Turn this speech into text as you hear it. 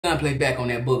Gunplay back on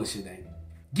that Booger shit, ain't it?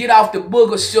 Get off the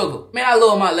Booger Sugar. Man, I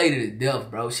love my lady to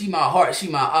death, bro. She my heart, she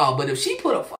my all. But if she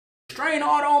put a strain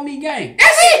order on me, gang,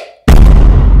 that's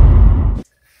it!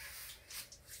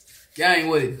 Gang,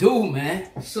 what it do, man?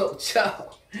 So,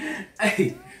 y'all.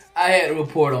 Hey, I had to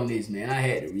report on this, man. I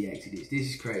had to react to this.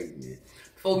 This is crazy, man.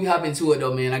 Before we hop into it,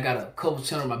 though, man, I got a couple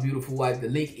channels of my beautiful wife. The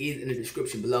link is in the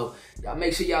description below. Y'all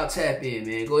make sure y'all tap in,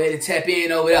 man. Go ahead and tap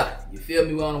in over there. You feel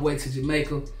me? We're on the way to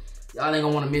Jamaica. Y'all ain't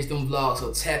gonna want to miss them vlogs,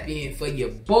 so tap in for your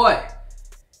boy.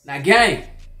 Now, gang,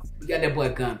 we got that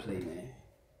boy Gunplay, man.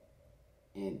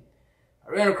 And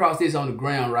I ran across this on the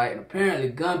ground, right? And apparently,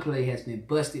 Gunplay has been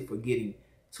busted for getting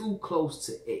too close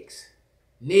to X.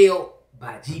 Nailed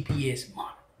by GPS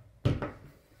monitor.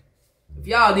 If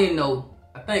y'all didn't know,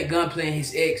 I think Gunplay and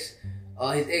his ex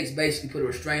basically put a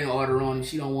restraining order on him.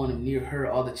 She don't want him near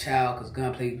her or the child because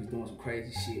Gunplay was doing some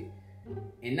crazy shit.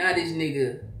 And now this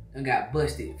nigga done got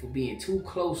busted for being too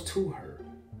close to her.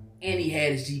 And he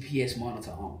had his GPS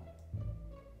monitor on.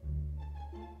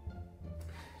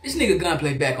 This nigga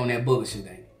Gunplay back on that Booger shit,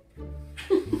 ain't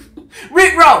it?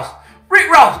 Rick Ross,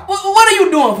 what are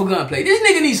you doing for Gunplay? This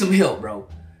nigga needs some help, bro.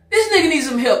 This nigga needs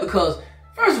some help because,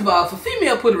 first of all, if a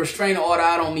female put a restraining order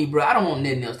out on me, bro, I don't want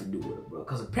nothing else to do with her, bro.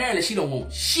 Because apparently she don't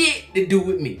want shit to do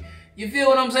with me. You feel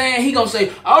what I'm saying? He gonna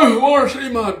say, I just want to see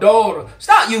my daughter.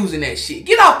 Stop using that shit.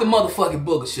 Get off the motherfucking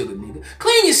Booger Sugar, nigga.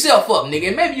 Clean yourself up, nigga,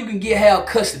 and maybe you can have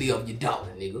custody of your daughter,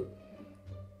 nigga.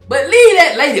 But leave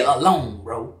that lady alone,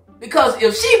 bro. Because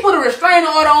if she put a restraining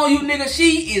order on you, nigga,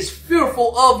 she is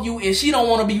fearful of you and she don't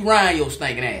want to be around your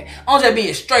stinking ass. I'm just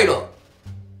being straight up.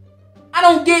 I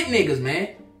don't get niggas, man.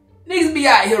 Niggas be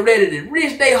out here ready to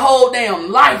risk their whole damn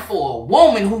life for a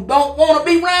woman who don't want to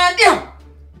be around them.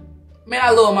 Man,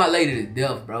 I love my lady to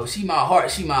death, bro. She my heart,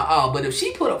 she my all. But if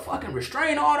she put a fucking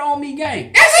restraining order on me,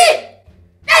 gang, that's it.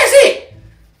 That's it.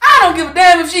 I don't give a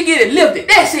damn if she get it lifted.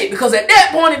 That's it. Because at that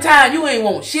point in time, you ain't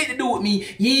want shit to do with me.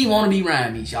 You ain't want to be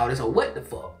around me, y'all. So what the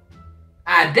fuck?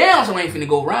 I damn so ain't finna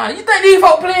go around. You think these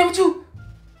folk playing with you?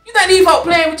 You think these folk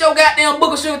playing with your goddamn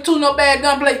Booger Sugar tune up bad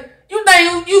Gunplay? You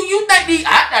think these,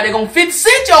 I thought they gonna 50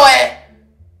 cent your ass.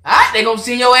 Alright, they gonna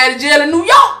send your ass to jail in New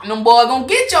York. And them boys gonna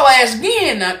get your ass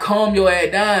again. Now calm your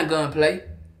ass down, Gunplay.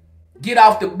 Get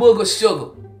off the Booger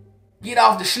Sugar. Get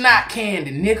off the snot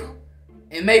candy, nigga.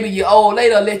 And maybe your old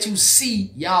lady will let you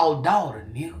see y'all daughter,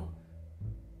 nigga.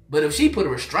 But if she put a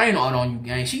restraining order on you,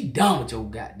 gang, she done with your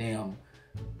goddamn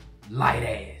light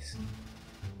ass.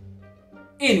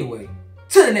 Anyway,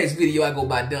 till the next video I go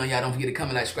by done. Y'all don't forget to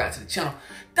comment, like, subscribe to the channel.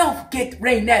 Don't forget to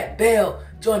ring that bell.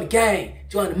 Join the gang.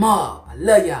 Join the mob. I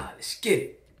love y'all. Let's get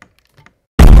it.